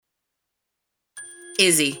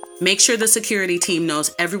Izzy, make sure the security team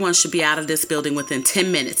knows everyone should be out of this building within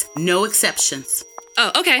 10 minutes. No exceptions.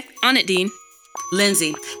 Oh, okay. On it, Dean.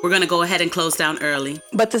 Lindsay, we're going to go ahead and close down early.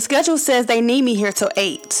 But the schedule says they need me here till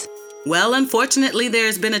 8. Well, unfortunately,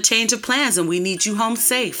 there's been a change of plans and we need you home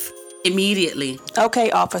safe. Immediately. Okay,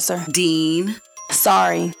 officer. Dean.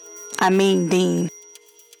 Sorry. I mean Dean.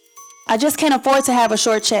 I just can't afford to have a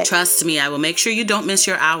short check. Trust me, I will make sure you don't miss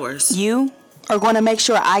your hours. You are going to make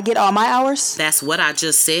sure I get all my hours? That's what I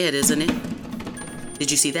just said, isn't it?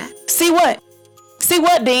 Did you see that? See what? See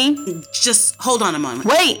what, Dean? Just hold on a moment.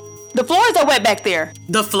 Wait. The floors are wet back there.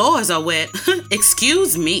 The floors are wet?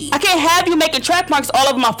 Excuse me. I can't have you making track marks all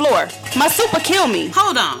over my floor. My soup will kill me.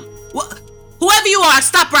 Hold on. Whoever you are,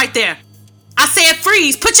 stop right there. I said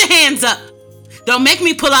freeze. Put your hands up. Don't make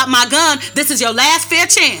me pull out my gun. This is your last fair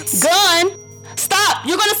chance. Gun? Stop.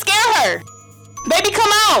 You're going to scare her. Baby,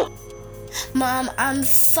 come out. Mom, I'm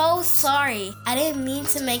so sorry. I didn't mean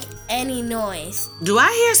to make any noise. Do I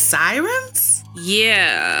hear sirens?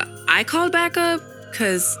 Yeah, I called back up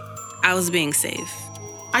because I was being safe.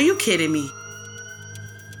 Are you kidding me?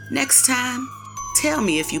 Next time, tell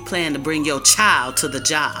me if you plan to bring your child to the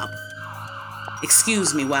job.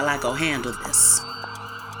 Excuse me while I go handle this.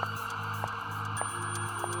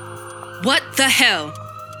 What the hell?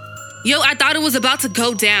 Yo, I thought it was about to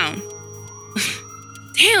go down.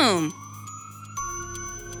 Damn.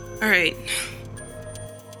 All right.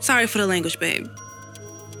 Sorry for the language, babe.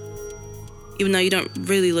 Even though you don't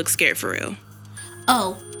really look scared for real.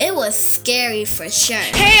 Oh, it was scary for sure.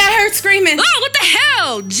 Hey, I heard screaming. Oh, what the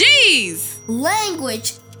hell? Jeez.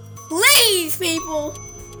 Language. Please, people.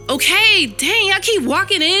 Okay, dang, I keep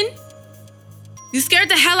walking in. You scared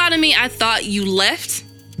the hell out of me. I thought you left.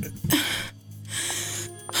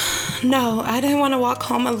 No, I didn't want to walk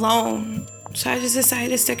home alone. So I just decided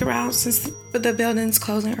to stick around since the building's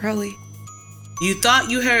closing early. You thought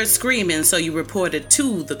you heard screaming, so you reported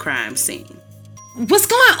to the crime scene. What's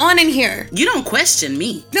going on in here? You don't question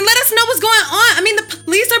me. Then let us know what's going on. I mean, the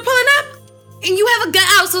police are pulling up, and you have a gun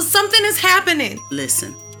out, so something is happening.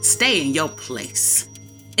 Listen, stay in your place.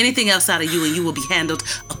 Anything else out of you and you will be handled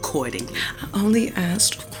accordingly. I only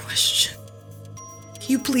asked a question. Can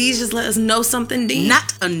you please just let us know something, Dean?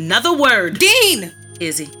 Not another word. Dean!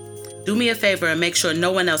 Izzy, do me a favor and make sure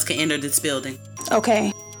no one else can enter this building.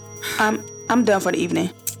 Okay. I'm done for the evening.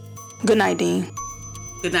 Good night, Dean.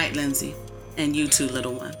 Good night, Lindsay. And you too,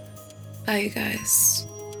 little one. Bye, you guys.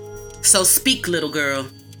 So speak, little girl.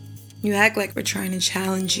 You act like we're trying to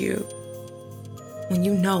challenge you, when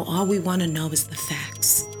you know all we want to know is the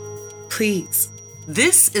facts. Please.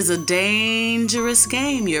 This is a dangerous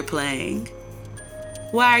game you're playing.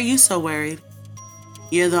 Why are you so worried?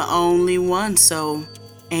 You're the only one so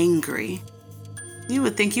angry. You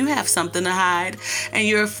would think you have something to hide, and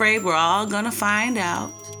you're afraid we're all gonna find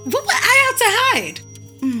out. What would I have to hide?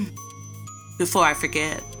 Before I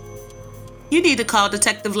forget, you need to call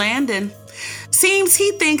Detective Landon. Seems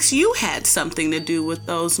he thinks you had something to do with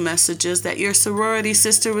those messages that your sorority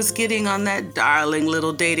sister was getting on that darling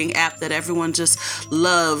little dating app that everyone just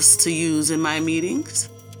loves to use in my meetings.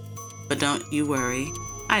 But don't you worry.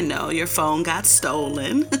 I know your phone got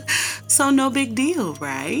stolen, so no big deal,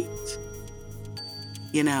 right?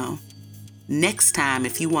 You know, next time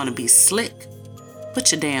if you want to be slick,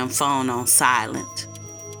 put your damn phone on silent.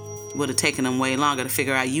 Would have taken them way longer to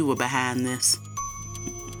figure out you were behind this.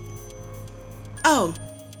 Oh,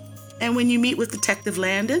 and when you meet with Detective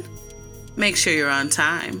Landon, make sure you're on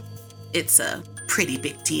time. It's a pretty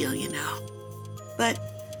big deal, you know. But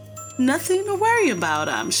nothing to worry about,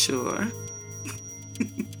 I'm sure.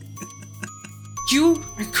 You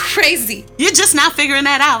are crazy. You're just not figuring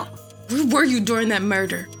that out. Where were you during that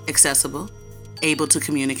murder? Accessible, able to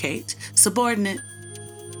communicate, subordinate,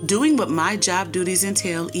 doing what my job duties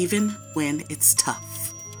entail even when it's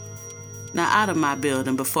tough. Now out of my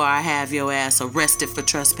building before I have your ass arrested for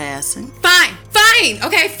trespassing. Fine.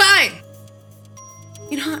 Okay, fine.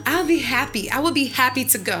 You know, I'll be happy. I will be happy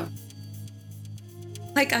to go.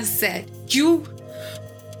 Like I said, you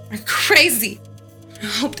are crazy. I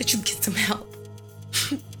hope that you get some help.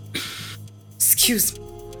 Excuse me.